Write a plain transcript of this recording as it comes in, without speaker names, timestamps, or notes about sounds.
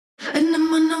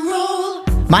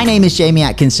My name is Jamie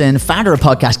Aitchison, founder of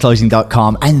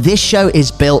podcastclosing.com, and this show is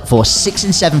built for 6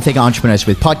 and 7 figure entrepreneurs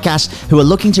with podcasts who are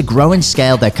looking to grow and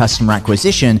scale their customer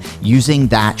acquisition using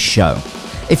that show.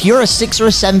 If you're a 6 or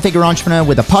a 7 figure entrepreneur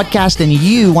with a podcast and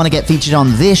you want to get featured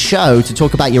on this show to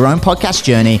talk about your own podcast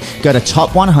journey, go to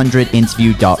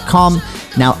top100interview.com.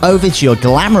 Now over to your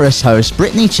glamorous host,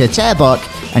 Brittany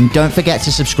Chatterbach, and don't forget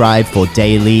to subscribe for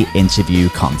daily interview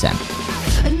content.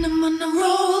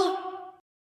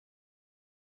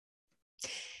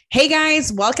 Hey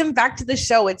guys, welcome back to the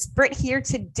show. It's Britt here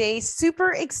today.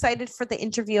 Super excited for the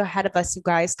interview ahead of us, you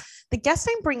guys. The guest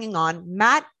I'm bringing on,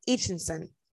 Matt Aitchison.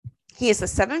 He is a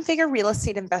 7-figure real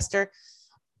estate investor,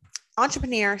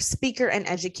 entrepreneur, speaker, and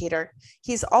educator.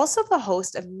 He's also the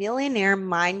host of Millionaire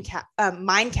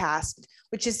Mindcast,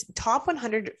 which is top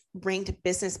 100 ranked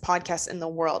business podcast in the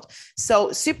world.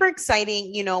 So super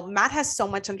exciting. You know, Matt has so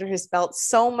much under his belt,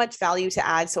 so much value to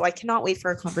add. So I cannot wait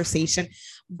for a conversation,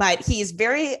 but he is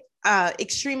very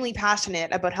extremely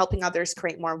passionate about helping others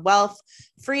create more wealth,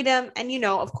 freedom, and, you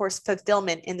know, of course,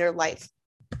 fulfillment in their life.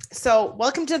 So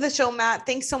welcome to the show, Matt.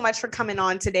 Thanks so much for coming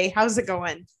on today. How's it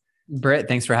going? Britt,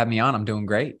 thanks for having me on. I'm doing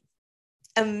great.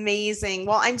 Amazing.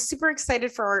 Well, I'm super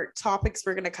excited for our topics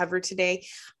we're going to cover today.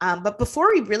 But before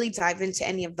we really dive into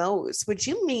any of those, would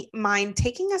you mind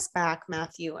taking us back,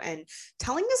 Matthew, and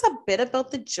telling us a bit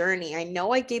about the journey? I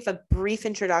know I gave a brief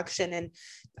introduction, and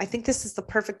I think this is the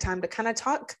perfect time to kind of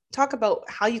talk about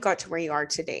how you got to where you are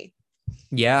today.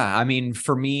 Yeah. I mean,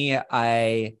 for me,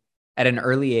 I, at an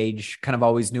early age, kind of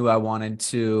always knew I wanted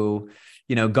to,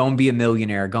 you know, go and be a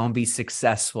millionaire, go and be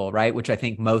successful, right? Which I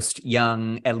think most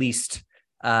young, at least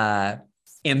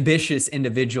ambitious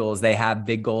individuals, they have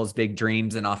big goals, big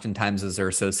dreams, and oftentimes those are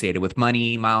associated with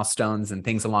money, milestones, and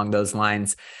things along those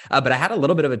lines. But I had a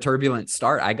little bit of a turbulent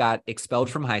start. I got expelled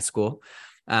from high school.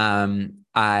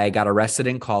 I got arrested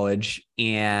in college,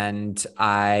 and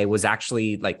I was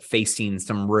actually like facing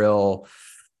some real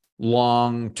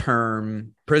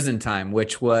long-term prison time,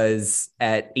 which was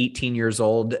at 18 years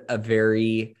old, a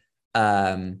very,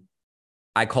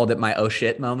 I called it my oh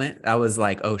shit moment. I was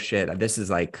like, oh shit, this is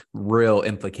like real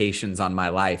implications on my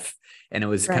life. And it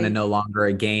was kind of no longer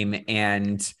a game.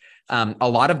 And a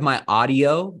lot of my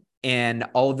audio and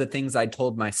all of the things I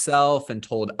told myself and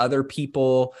told other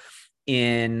people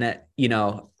in, you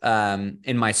know,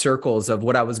 in my circles of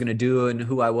what I was going to do and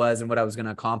who I was and what I was going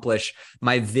to accomplish,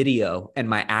 my video and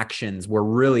my actions were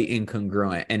really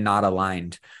incongruent and not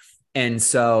aligned. And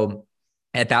so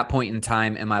at that point in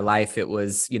time in my life, it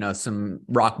was, you know, some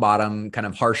rock bottom kind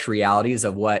of harsh realities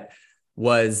of what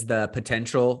was the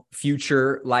potential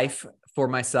future life for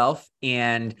myself.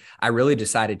 And I really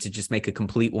decided to just make a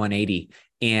complete 180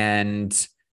 and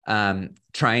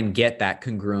try and get that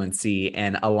congruency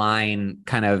and align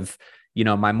kind of, you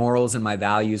know, my morals and my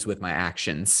values with my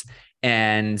actions.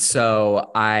 And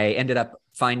so I ended up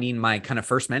finding my kind of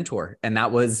first mentor, and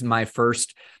that was my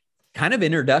first kind of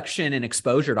introduction and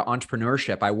exposure to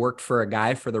entrepreneurship. I worked for a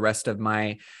guy for the rest of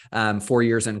my 4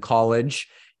 years in college,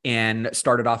 and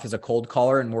started off as a cold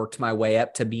caller and worked my way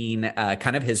up to being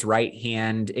kind of his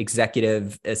right-hand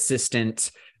executive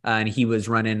assistant. And he was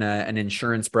running an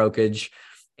insurance brokerage.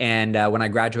 And when I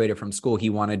graduated from school, he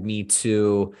wanted me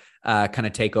to kind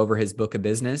of take over his book of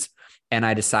business. And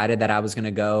I decided that I was going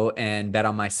to go and bet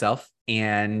on myself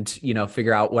and, you know,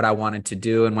 figure out what I wanted to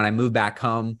do. And when I moved back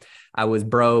home, I was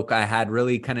broke. I had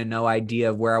really kind of no idea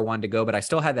of where I wanted to go, but I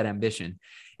still had that ambition,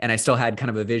 and I still had kind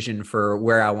of a vision for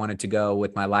where I wanted to go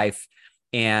with my life.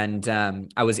 And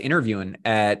I was interviewing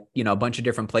at, you know, a bunch of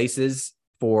different places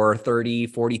for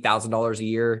 $30,000, $40,000 a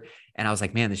year. And I was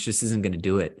like, man, this just isn't going to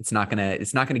do it. It's not going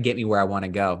to get me where I want to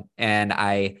go. And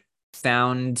I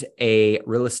found a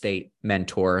real estate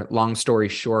mentor. Long story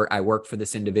short, I worked for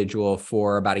this individual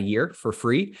for about a year for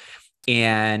free.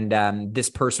 And this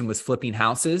person was flipping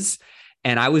houses,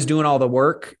 and I was doing all the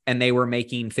work, and they were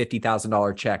making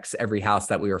 $50,000 checks every house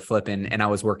that we were flipping. And I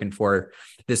was working for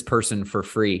this person for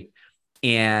free.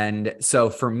 And so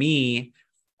for me,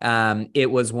 it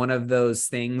was one of those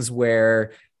things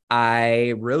where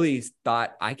I really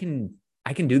thought I can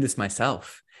do this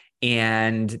myself.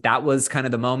 And that was kind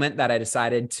of the moment that I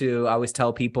decided to, I always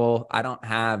tell people, I don't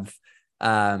have,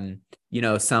 you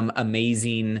know, some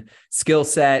amazing skill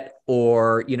set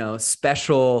or, you know,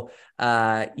 special,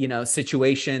 you know,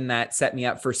 situation that set me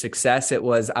up for success. It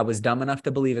was, I was dumb enough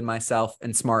to believe in myself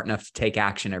and smart enough to take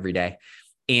action every day.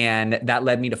 And that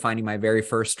led me to finding my very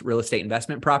first real estate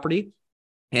investment property.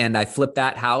 And I flipped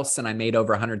that house and I made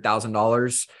over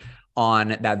 $100,000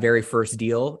 on that very first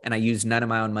deal. And I used none of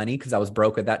my own money because I was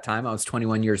broke at that time. I was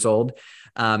 21 years old.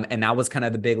 And that was kind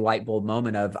of the big light bulb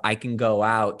moment of I can go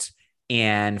out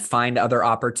and find other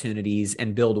opportunities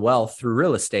and build wealth through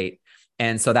real estate.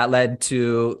 And so that led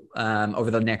to over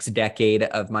the next decade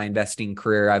of my investing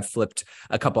career, I've flipped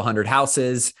a couple hundred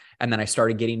houses. And then I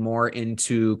started getting more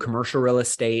into commercial real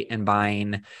estate and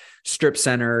buying strip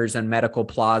centers and medical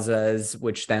plazas,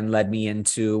 which then led me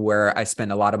into where I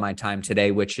spend a lot of my time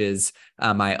today, which is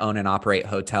I own and operate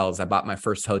hotels. I bought my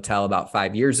first hotel about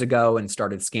 5 years ago and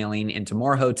started scaling into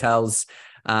more hotels.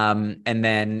 And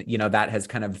then, that has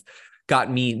kind of got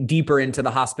me deeper into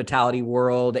the hospitality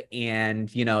world. And,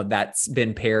 that's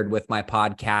been paired with my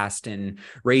podcast and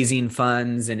raising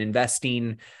funds and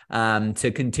investing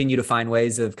to continue to find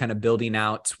ways of kind of building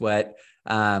out what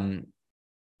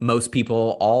most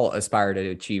people all aspire to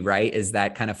achieve, right? Is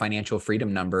that kind of financial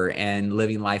freedom number and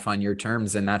living life on your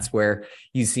terms. And that's where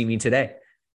you see me today.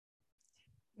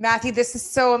 Matthew, this is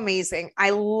so amazing.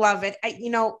 I love it.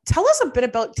 Tell us a bit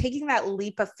about taking that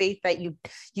leap of faith that you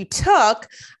took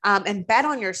and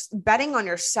betting on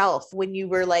yourself when you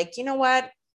were like, you know what,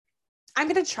 I'm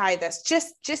going to try this.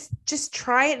 Just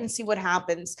try it and see what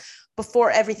happens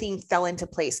before everything fell into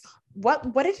place. What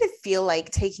did it feel like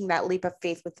taking that leap of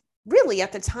faith with really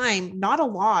at the time, not a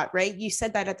lot, right? You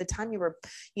said that at the time you were,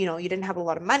 you didn't have a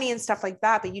lot of money and stuff like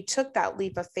that, but you took that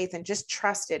leap of faith and just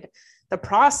trusted the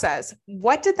process.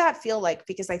 What did that feel like?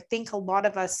 Because I think a lot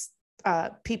of us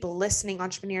people listening,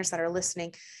 entrepreneurs that are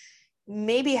listening,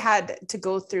 maybe had to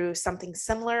go through something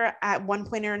similar at one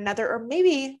point or another, or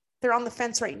maybe they're on the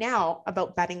fence right now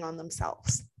about betting on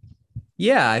themselves.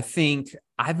 Yeah, I think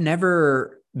I've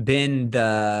never been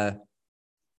the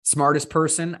smartest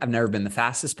person. I've never been the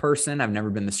fastest person. I've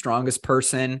never been the strongest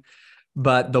person.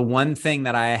 But the one thing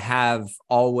that I have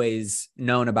always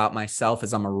known about myself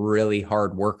is I'm a really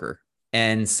hard worker.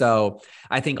 And so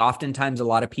I think oftentimes a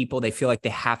lot of people, they feel like they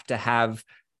have to have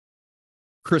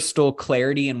crystal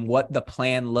clarity in what the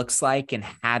plan looks like and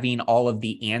having all of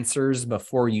the answers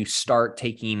before you start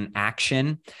taking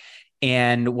action.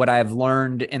 And what I've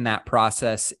learned in that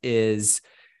process is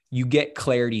you get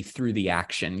clarity through the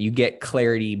action. You get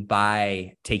clarity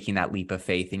by taking that leap of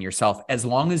faith in yourself, as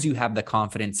long as you have the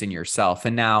confidence in yourself.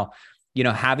 And now,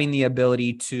 having the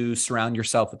ability to surround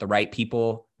yourself with the right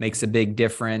people makes a big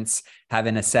difference.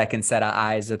 Having a second set of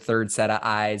eyes, a third set of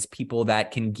eyes, people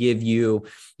that can give you,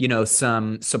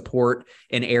 some support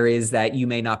in areas that you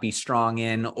may not be strong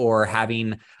in, or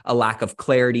having a lack of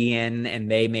clarity in, and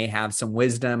they may have some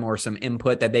wisdom or some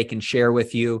input that they can share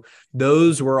with you.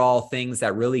 Those were all things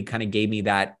that really kind of gave me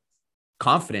that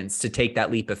confidence to take that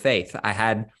leap of faith. I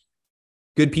had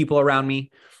good people around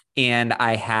me, and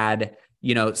I had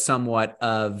somewhat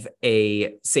of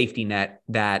a safety net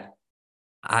that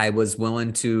I was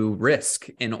willing to risk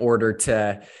in order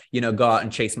to, go out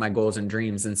and chase my goals and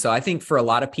dreams. And so I think for a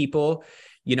lot of people,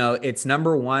 it's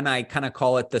number one, I kind of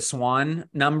call it the SWAN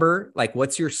number. Like,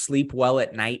 what's your sleep well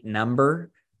at night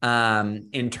number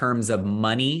in terms of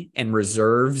money and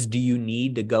reserves do you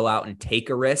need to go out and take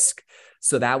a risk?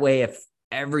 So that way, if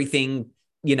everything,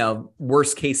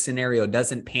 worst case scenario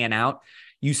doesn't pan out,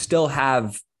 you still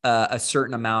have a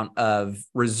certain amount of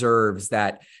reserves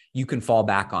that you can fall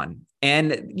back on.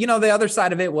 And, the other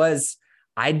side of it was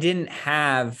I didn't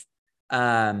have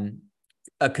a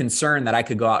concern that I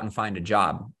could go out and find a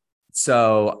job.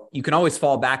 So you can always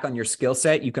fall back on your skill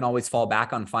set. You can always fall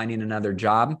back on finding another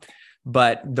job.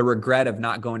 But the regret of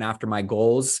not going after my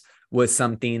goals was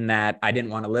something that I didn't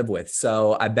want to live with.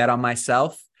 So I bet on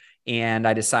myself. And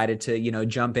I decided to,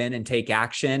 jump in and take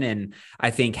action. And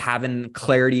I think having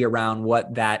clarity around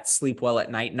what that sleep well at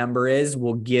night number is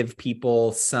will give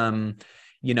people some,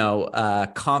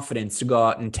 confidence to go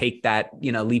out and take that,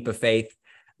 leap of faith,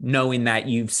 knowing that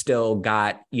you've still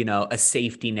got, a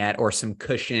safety net or some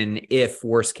cushion if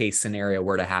worst case scenario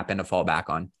were to happen to fall back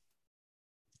on.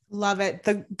 Love it.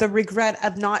 The regret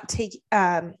of not taking,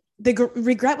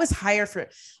 regret was higher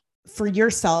for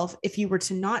yourself if you were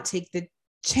to not take the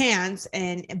chance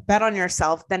and bet on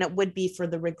yourself than it would be for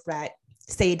the regret,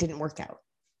 say it didn't work out.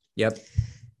 Yep.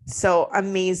 So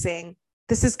amazing.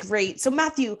 This is great. So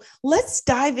Matthew, let's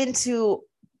dive into,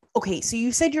 okay. So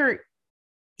you said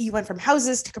you went from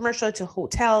houses to commercial to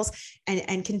hotels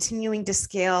and continuing to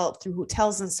scale through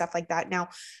hotels and stuff like that. Now,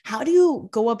 how do you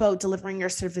go about delivering your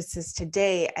services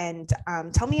today? And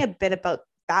tell me a bit about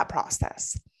that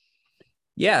process.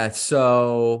 Yeah.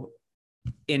 So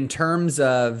in terms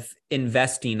of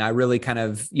investing, I really kind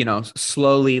of,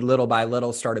 slowly, little by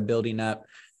little, started building up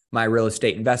my real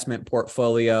estate investment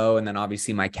portfolio. And then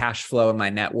obviously my cash flow and my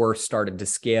net worth started to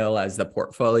scale as the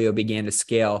portfolio began to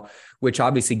scale, which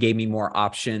obviously gave me more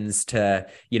options to,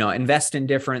 invest in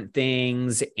different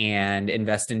things and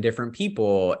invest in different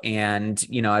people. And,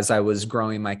 as I was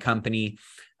growing my company,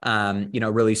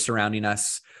 really surrounding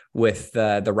us with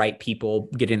the right people,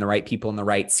 getting the right people in the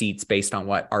right seats based on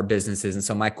what our business is. And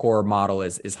so my core model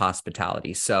is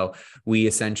hospitality. So we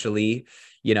essentially,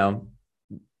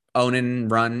 own and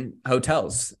run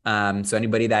hotels. So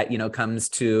anybody that, comes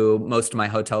to, most of my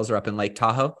hotels are up in Lake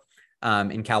Tahoe,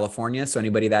 in California. So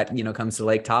anybody that, comes to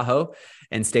Lake Tahoe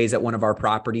and stays at one of our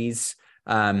properties,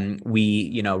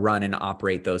 we, run and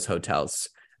operate those hotels.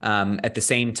 At the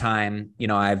same time,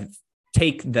 I've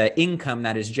take the income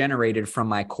that is generated from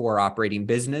my core operating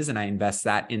business and I invest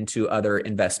that into other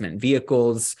investment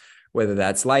vehicles, whether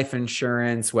that's life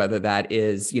insurance, whether that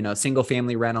is, single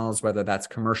family rentals, whether that's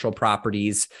commercial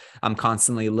properties. I'm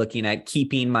constantly looking at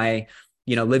keeping my,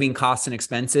 living costs and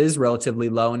expenses relatively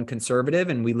low and conservative.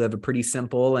 And we live a pretty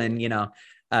simple and,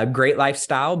 a great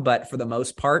lifestyle, but for the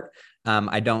most part,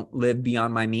 I don't live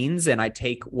beyond my means and I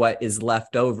take what is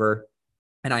left over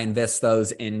and I invest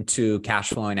those into cash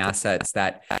flowing assets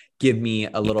that give me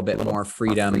a little bit more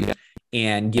freedom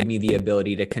and give me the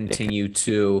ability to continue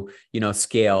to,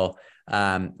 scale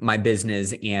my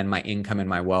business and my income and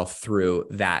my wealth through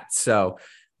that. So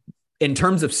in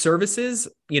terms of services,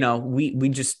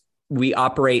 we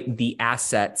operate the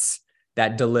assets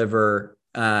that deliver,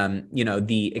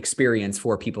 the experience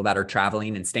for people that are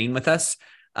traveling and staying with us.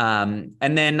 And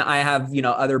then I have,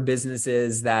 other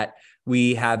businesses that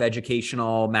we have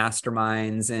educational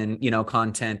masterminds and,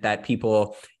 content that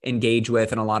people engage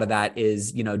with. And a lot of that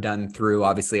is, done through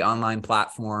obviously online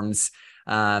platforms.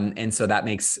 And so that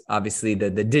makes obviously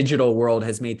the digital world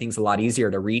has made things a lot easier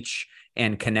to reach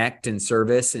and connect and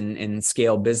service and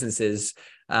scale businesses,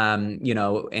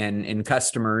 and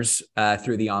customers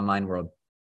through the online world.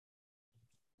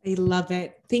 I love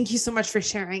it. Thank you so much for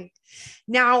sharing.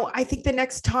 Now, I think the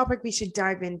next topic we should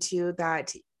dive into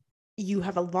that you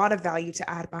have a lot of value to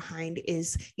add behind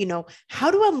is, how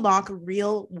to unlock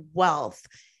real wealth.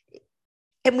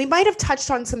 And we might have touched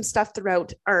on some stuff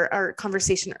throughout our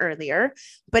conversation earlier,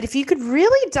 but if you could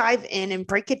really dive in and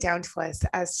break it down to us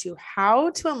as to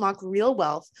how to unlock real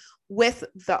wealth with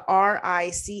the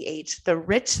RICH, the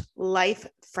Rich Life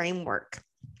Framework.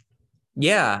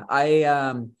 Yeah,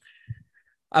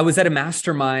 I was at a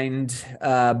mastermind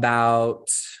about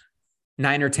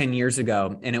 9 or 10 years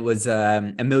ago, and it was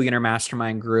a millionaire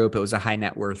mastermind group. It was a high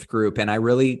net worth group. And I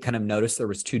really kind of noticed there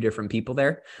was two different people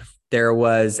there.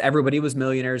 Everybody was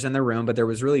millionaires in the room, but there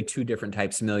was really two different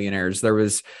types of millionaires. There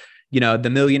was, the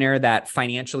millionaire that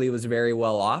financially was very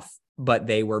well off, but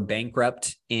they were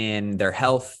bankrupt in their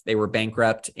health. They were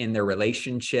bankrupt in their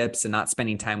relationships and not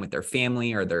spending time with their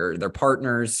family or their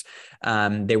partners.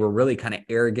 They were really kind of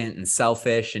arrogant and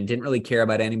selfish and didn't really care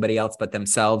about anybody else but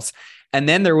themselves. And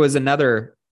then there was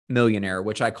another millionaire,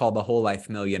 which I call the whole life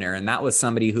millionaire. And that was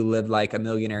somebody who lived like a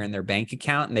millionaire in their bank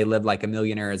account. And they lived like a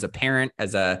millionaire as a parent,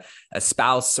 as a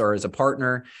spouse, or as a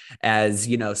partner, as,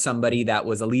 somebody that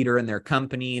was a leader in their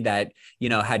company that,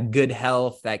 had good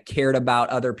health, that cared about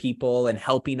other people and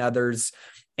helping others.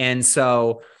 And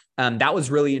so that was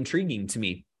really intriguing to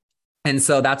me. And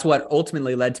so that's what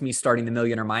ultimately led to me starting the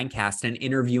Millionaire Mindcast and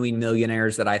interviewing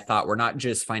millionaires that I thought were not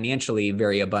just financially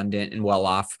very abundant and well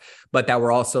off, but that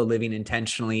were also living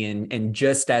intentionally and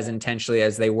just as intentionally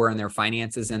as they were in their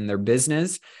finances and their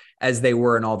business as they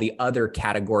were in all the other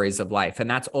categories of life. And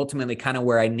that's ultimately kind of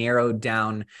where I narrowed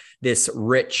down this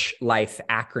Rich Life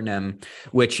acronym,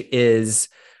 which is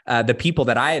the people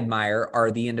that I admire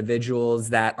are the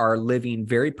individuals that are living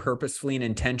very purposefully and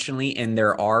intentionally in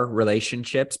their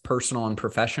relationships, personal and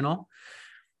professional,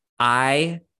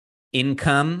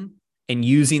 income, and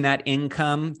using that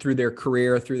income through their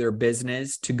career, through their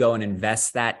business to go and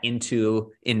invest that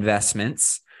into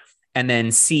investments. And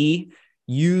then C,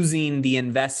 using the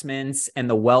investments and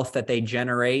the wealth that they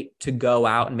generate to go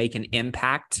out and make an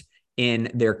impact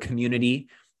in their community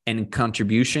and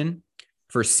contribution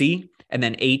for C. And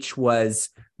then H was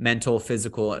mental,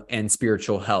 physical, and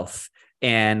spiritual health,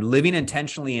 and living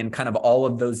intentionally in kind of all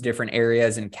of those different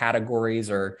areas and categories,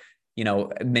 or,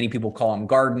 many people call them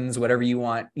gardens, whatever you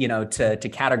want, to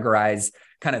categorize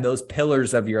kind of those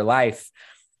pillars of your life.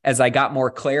 As I got more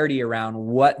clarity around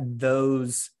what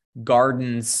those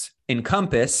gardens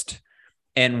encompassed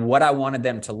and what I wanted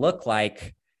them to look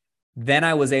like, then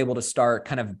I was able to start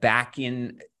kind of back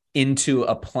into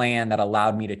a plan that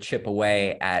allowed me to chip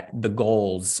away at the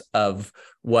goals of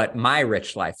what my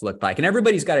rich life looked like. And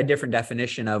everybody's got a different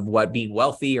definition of what being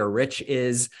wealthy or rich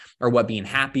is, or what being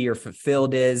happy or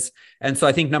fulfilled is. And so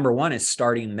I think number one is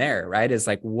starting there, right? Is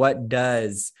like, what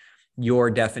does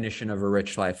your definition of a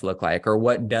rich life look like? Or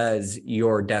what does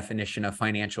your definition of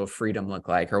financial freedom look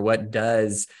like? Or what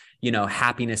does,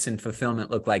 happiness and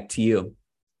fulfillment look like to you?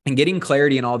 And getting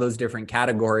clarity in all those different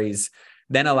categories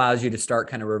then allows you to start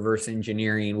kind of reverse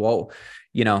engineering. Well,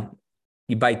 you know,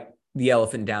 you bite the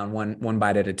elephant down one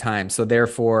bite at a time. So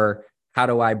therefore, how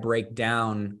do I break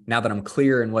down, now that I'm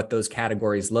clear in what those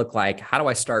categories look like, how do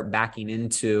I start backing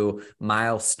into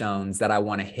milestones that I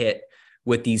want to hit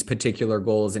with these particular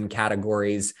goals and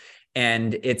categories?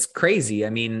 And it's crazy. I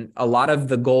mean, a lot of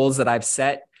the goals that I've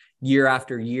set year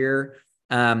after year,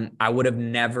 I would have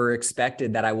never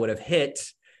expected that I would have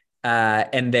hit.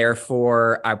 And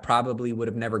therefore, I probably would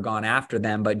have never gone after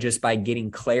them. But just by getting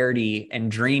clarity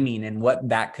and dreaming and what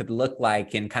that could look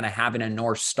like, and kind of having a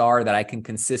North Star that I can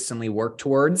consistently work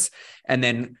towards, and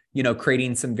then, you know,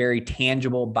 creating some very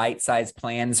tangible bite-sized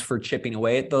plans for chipping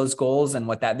away at those goals and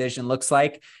what that vision looks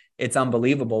like, it's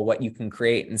unbelievable what you can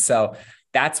create. And so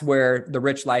that's where the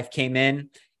Rich Life came in.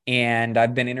 And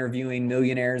I've been interviewing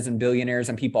millionaires and billionaires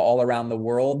and people all around the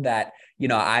world that, you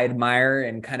know, I admire,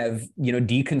 and kind of, you know,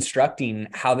 deconstructing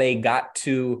how they got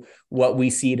to what we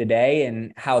see today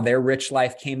and how their rich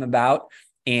life came about.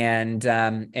 And,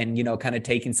 you know, kind of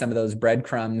taking some of those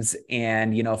breadcrumbs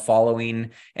and, you know, following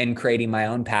and creating my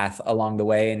own path along the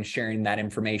way, and sharing that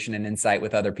information and insight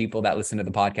with other people that listen to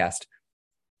the podcast.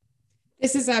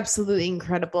 This is absolutely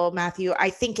incredible, Matthew. I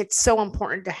think it's so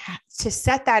important to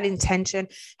set that intention,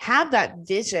 have that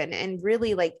vision, and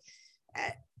really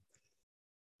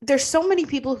there's so many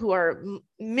people who are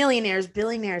millionaires,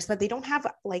 billionaires, but they don't have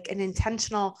like an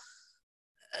intentional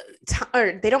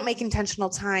or they don't make intentional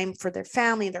time for their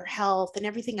family, their health, and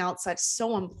everything else that's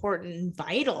so important and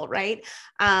vital, right?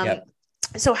 Yep.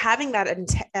 So having that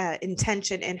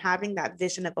intention and having that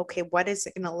vision of, okay, what is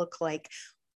it going to look like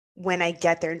when I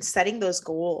get there, and setting those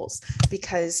goals,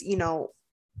 because, you know,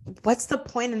 what's the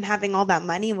point in having all that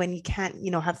money when you can't, you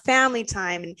know, have family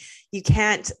time, and you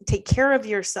can't take care of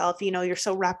yourself, you know, you're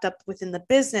so wrapped up within the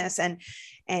business.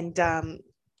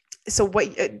 So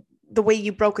the way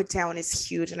you broke it down is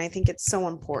huge. And I think it's so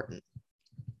important.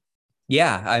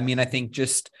 Yeah. I mean, I think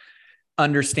just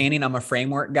understanding, I'm a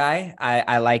framework guy.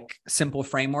 I like simple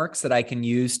frameworks that I can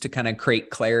use to kind of create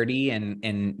clarity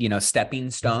and, you know,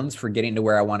 stepping stones for getting to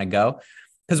where I want to go.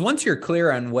 Because once you're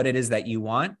clear on what it is that you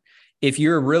want, if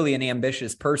you're really an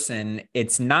ambitious person,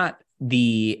 it's not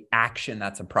the action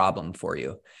that's a problem for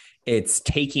you. It's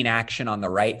taking action on the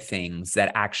right things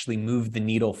that actually move the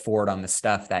needle forward on the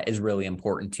stuff that is really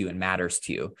important to you and matters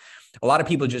to you. A lot of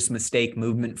people just mistake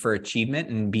movement for achievement,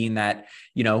 and being that,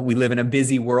 you know, we live in a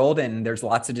busy world and there's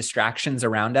lots of distractions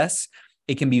around us,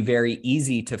 it can be very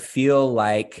easy to feel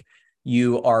like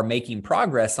you are making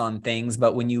progress on things.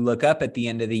 But when you look up at the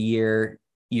end of the year,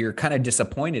 you're kind of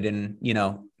disappointed in, you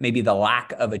know, maybe the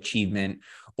lack of achievement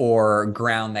or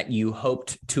ground that you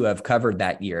hoped to have covered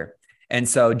that year. And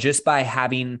so just by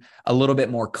having a little bit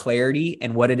more clarity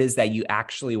in what it is that you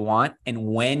actually want and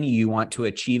when you want to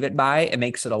achieve it by, it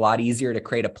makes it a lot easier to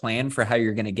create a plan for how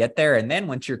you're going to get there. And then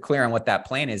once you're clear on what that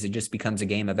plan is, it just becomes a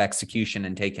game of execution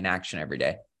and taking action every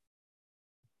day.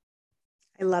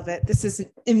 I love it. This is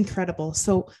incredible.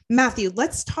 So Matthew,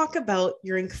 let's talk about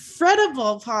your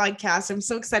incredible podcast. I'm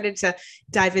so excited to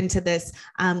dive into this.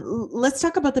 Let's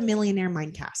talk about the Millionaire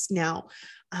Mindcast. Now,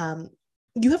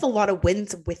 you have a lot of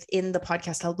wins within the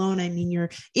podcast alone. I mean, you're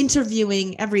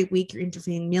interviewing every week, you're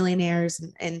interviewing millionaires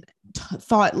and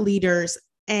thought leaders.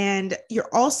 And you're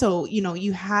also, you know,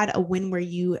 you had a win where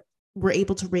you were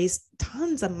able to raise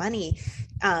tons of money.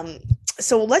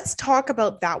 So let's talk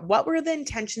about that. What were the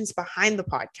intentions behind the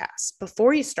podcast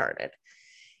before you started?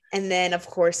 And then, of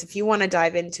course, if you want to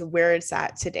dive into where it's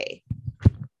at today.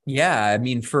 Yeah. I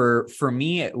mean, for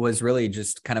me, it was really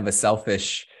just kind of a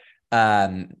selfish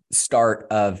start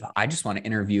of, I just want to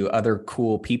interview other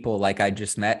cool people like I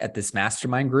just met at this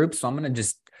mastermind group. So I'm going to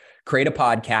just create a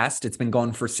podcast. It's been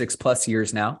going for 6+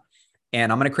 years now.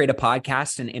 And I'm going to create a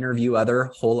podcast and interview other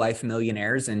whole life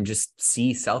millionaires and just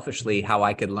see selfishly how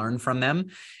I could learn from them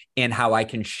and how I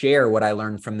can share what I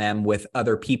learned from them with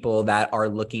other people that are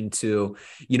looking to,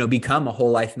 you know, become a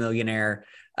whole life millionaire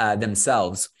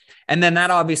themselves. And then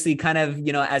that obviously kind of,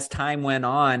 you know, as time went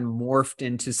on, morphed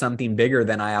into something bigger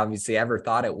than I obviously ever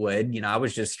thought it would. You know, I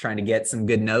was just trying to get some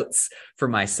good notes for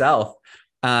myself.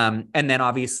 And then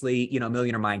obviously, you know,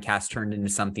 Millionaire Mindcast turned into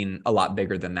something a lot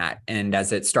bigger than that. And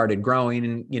as it started growing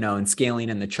and, you know, and scaling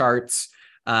in the charts,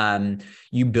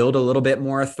 you build a little bit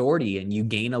more authority and you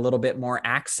gain a little bit more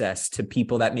access to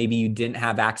people that maybe you didn't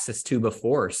have access to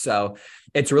before. So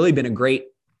it's really been a great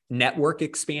network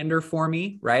expander for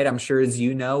me, right? I'm sure, as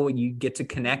you know, you get to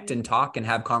connect and talk and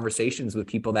have conversations with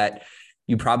people that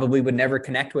you probably would never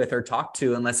connect with or talk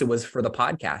to unless it was for the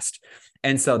podcast.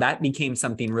 And so that became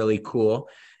something really cool.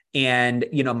 And,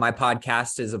 my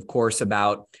podcast is, of course,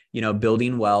 about,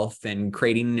 building wealth and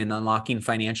creating and unlocking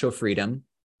financial freedom.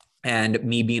 And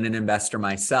me being an investor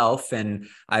myself, and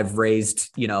I've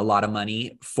raised, a lot of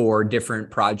money for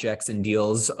different projects and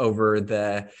deals over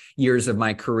the years of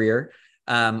my career.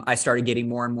 I started getting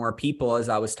more and more people as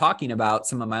I was talking about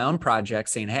some of my own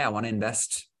projects saying, hey, I want to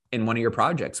invest in one of your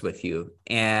projects with you.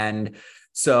 And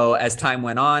so as time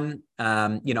went on,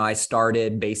 I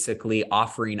started basically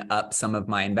offering up some of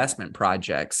my investment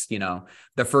projects.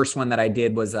 The first one that I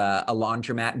did was a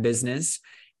laundromat business.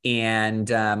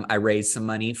 And I raised some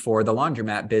money for the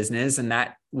laundromat business, and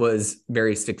that was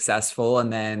very successful.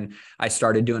 And then I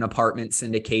started doing apartment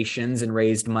syndications and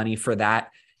raised money for that.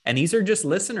 And these are just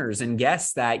listeners and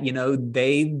guests that,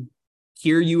 they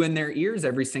hear you in their ears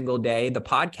every single day. The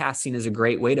podcasting is a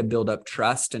great way to build up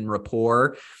trust and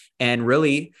rapport. And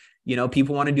really,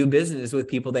 people want to do business with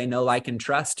people they know, like, and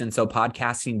trust. And so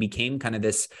podcasting became kind of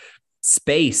this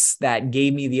space that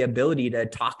gave me the ability to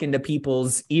talk into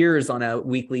people's ears on a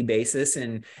weekly basis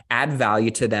and add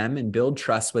value to them and build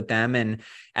trust with them. And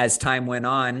as time went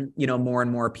on, more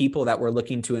and more people that were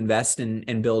looking to invest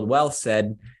and build wealth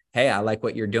said, hey, I like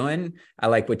what you're doing. I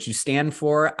like what you stand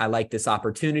for. I like this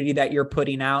opportunity that you're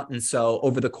putting out. And so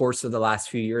over the course of the last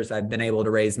few years, I've been able to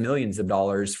raise millions of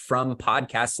dollars from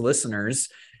podcast listeners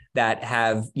that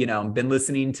have, been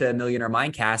listening to Millionaire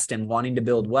Mindcast and wanting to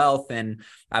build wealth. And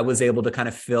I was able to kind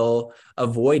of fill a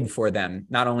void for them,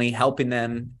 not only helping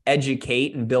them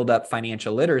educate and build up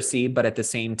financial literacy, but at the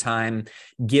same time,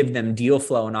 give them deal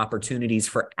flow and opportunities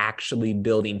for actually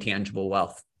building tangible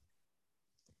wealth.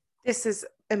 This is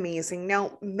amazing.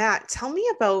 Now, Matt, tell me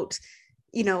about,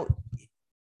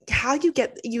 how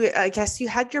I guess you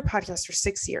had your podcast for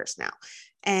 6 years now,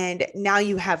 and now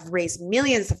you have raised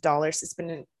millions of dollars. It's been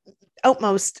an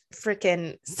utmost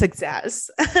freaking success,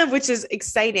 which is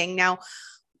exciting. Now,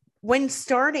 when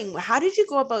starting, how did you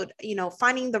go about,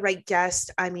 finding the right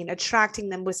guest? I mean, attracting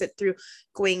them? Was it through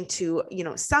going to,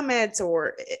 summits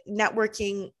or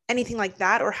networking, anything like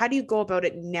that? Or how do you go about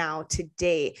it now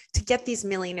today to get these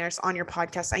millionaires on your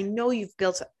podcast? I know you've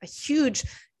built a huge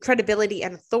credibility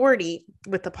and authority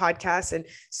with the podcast, and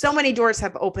so many doors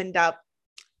have opened up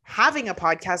having a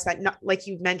podcast that, not like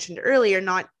you mentioned earlier,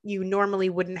 you normally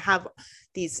wouldn't have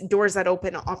these doors that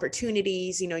open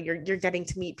opportunities. You're getting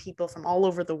to meet people from all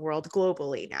over the world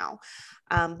globally now.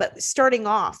 But starting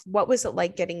off, what was it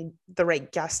like getting the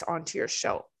right guest onto your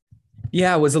show?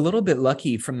 Yeah, I was a little bit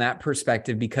lucky from that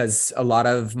perspective because a lot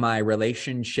of my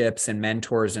relationships and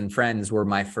mentors and friends were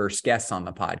my first guests on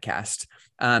the podcast.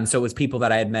 So it was people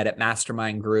that I had met at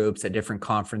mastermind groups, at different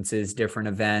conferences, different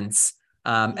events.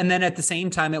 And then at the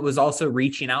same time, it was also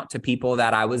reaching out to people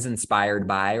that I was inspired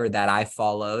by or that I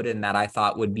followed and that I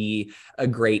thought would be a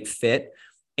great fit.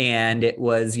 And it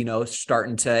was,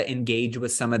 starting to engage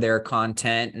with some of their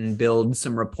content and build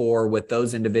some rapport with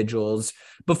those individuals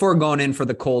before going in for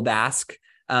the cold ask.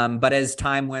 But as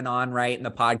time went on, right, and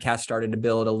the podcast started to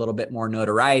build a little bit more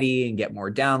notoriety and get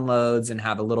more downloads and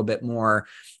have a little bit more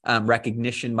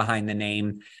recognition behind the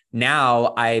name.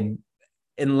 Now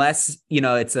unless,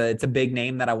 it's a big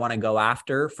name that I want to go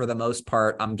after, for the most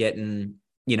part, I'm getting,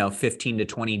 15 to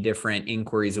 20 different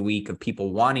inquiries a week of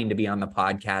people wanting to be on the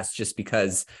podcast just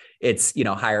because it's,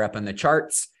 higher up in the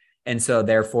charts. And so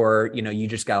therefore, you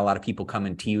just got a lot of people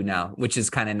coming to you now, which is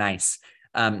kind of nice.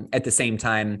 At the same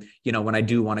time, when I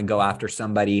do want to go after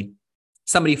somebody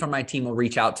from my team will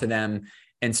reach out to them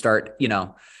and start,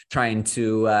 trying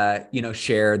to,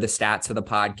 share the stats of the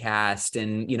podcast.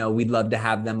 And, we'd love to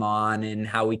have them on and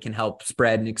how we can help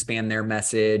spread and expand their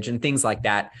message and things like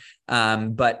that.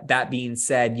 But that being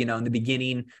said, in the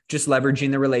beginning, just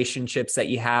leveraging the relationships that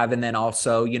you have, and then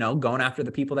also, going after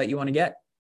the people that you want to get.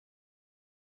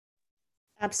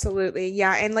 Absolutely.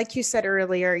 Yeah. And like you said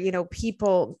earlier,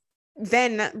 people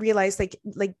then realize like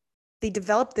they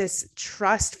develop this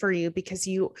trust for you because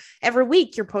every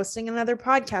week you're posting another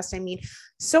podcast. I mean,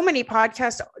 so many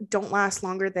podcasts don't last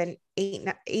longer than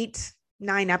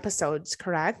 9 episodes,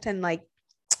 correct? And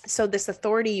so this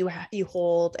authority you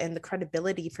hold and the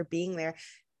credibility for being there,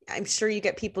 I'm sure you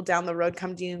get people down the road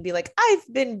come to you and be like,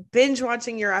 I've been binge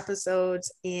watching your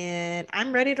episodes and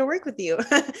I'm ready to work with you.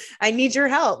 I need your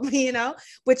help,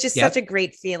 which is such a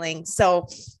great feeling. So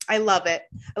I love it.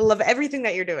 I love everything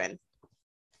that you're doing.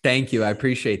 Thank you. I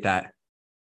appreciate that.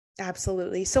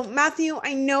 Absolutely. So Matthew,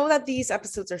 I know that these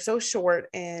episodes are so short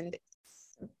and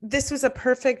this was a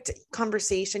perfect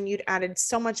conversation. You'd added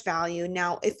so much value.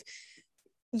 Now, if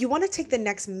you want to take the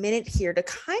next minute here to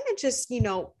kind of just,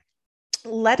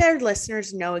 let our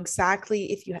listeners know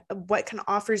exactly what kind of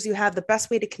offers you have, the best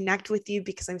way to connect with you,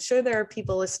 because I'm sure there are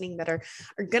people listening that are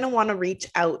going to want to reach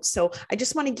out. So I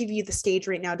just want to give you the stage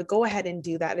right now to go ahead and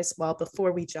do that as well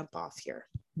before we jump off here.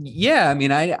 Yeah. I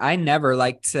mean, I never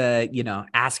like to,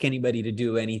 ask anybody to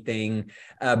do anything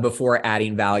before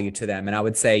adding value to them. And I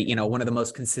would say, one of the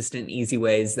most consistent, easy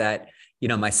ways that,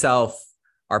 myself,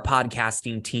 our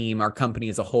podcasting team, our company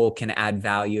as a whole can add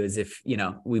value is if,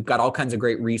 we've got all kinds of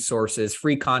great resources,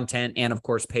 free content, and of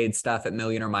course, paid stuff at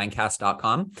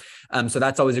millionairemindcast.com. So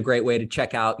that's always a great way to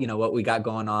check out, what we got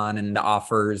going on and the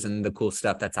offers and the cool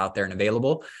stuff that's out there and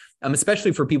available.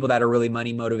 Especially for people that are really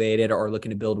money motivated or looking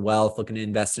to build wealth, looking to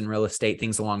invest in real estate,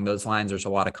 things along those lines. There's a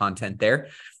lot of content there.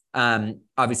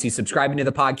 Obviously subscribing to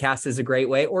the podcast is a great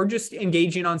way, or just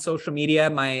engaging on social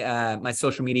media. My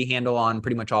social media handle on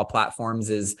pretty much all platforms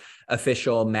is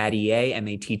official Mattia,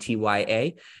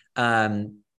 Mattya.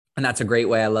 And that's a great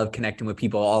way. I love connecting with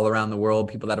people all around the world,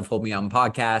 people that have told me on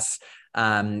podcasts.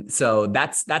 So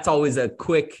that's always a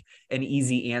quick and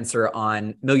easy answer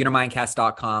on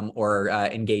millionairemindcast.com or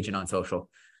engaging on social.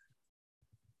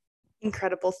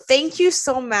 Incredible. Thank you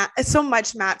so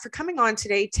much, Matt, for coming on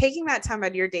today, taking that time out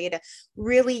of your day to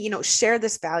really, share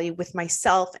this value with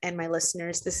myself and my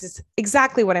listeners. This is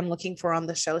exactly what I'm looking for on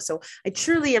the show. So I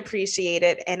truly appreciate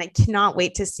it. And I cannot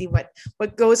wait to see what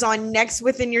goes on next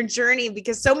within your journey,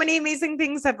 because so many amazing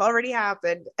things have already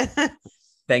happened.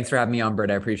 Thanks for having me on,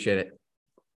 Britt. I appreciate it.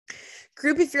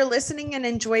 Group, if you're listening and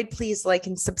enjoyed, please like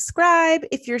and subscribe.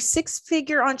 If you're a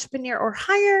six-figure entrepreneur or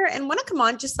higher and want to come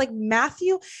on, just like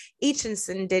Matthew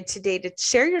Aitchison did today, to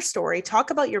share your story, talk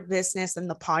about your business and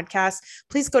the podcast,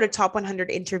 please go to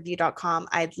top100interview.com.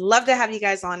 I'd love to have you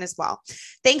guys on as well.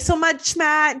 Thanks so much,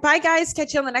 Matt. Bye, guys.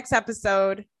 Catch you on the next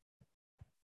episode.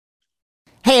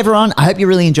 Hey everyone, I hope you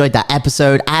really enjoyed that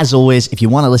episode. As always, if you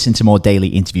want to listen to more daily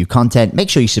interview content, make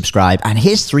sure you subscribe. And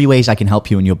here's 3 ways I can help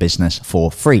you in your business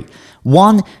for free.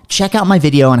 1, check out my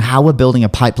video on how we're building a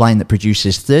pipeline that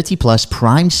produces 30 plus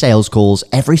prime sales calls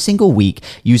every single week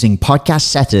using podcast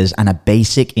setters and a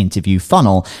basic interview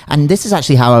funnel. And this is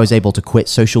actually how I was able to quit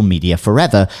social media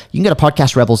forever. You can go to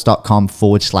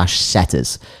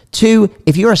podcastrebels.com/setters. 2,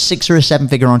 if you're a 6 or a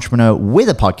 7-figure entrepreneur with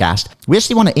a podcast, we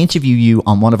actually want to interview you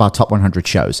on one of our top 100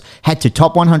 shows. Head to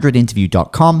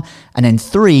top100interview.com. And then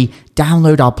 3,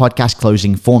 download our podcast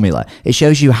closing formula. It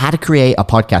shows you how to create a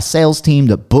podcast sales team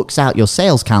that books out your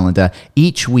sales calendar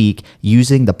each week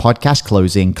using the podcast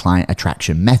closing client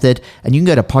attraction method. And you can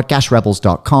go to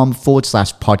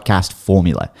podcastrebels.com/podcast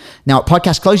formula. Now at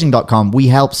podcastclosing.com, we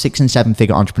help 6 and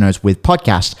 7-figure entrepreneurs with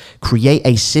podcasts create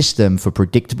a system for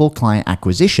predictable client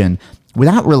acquisition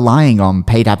without relying on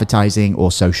paid advertising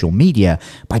or social media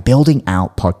by building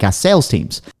out podcast sales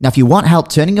teams. Now, if you want help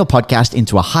turning your podcast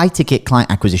into a high-ticket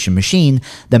client acquisition machine,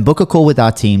 then book a call with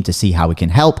our team to see how we can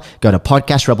help. Go to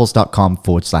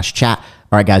podcastrebels.com/chat. All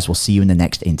right, guys, we'll see you in the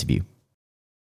next interview.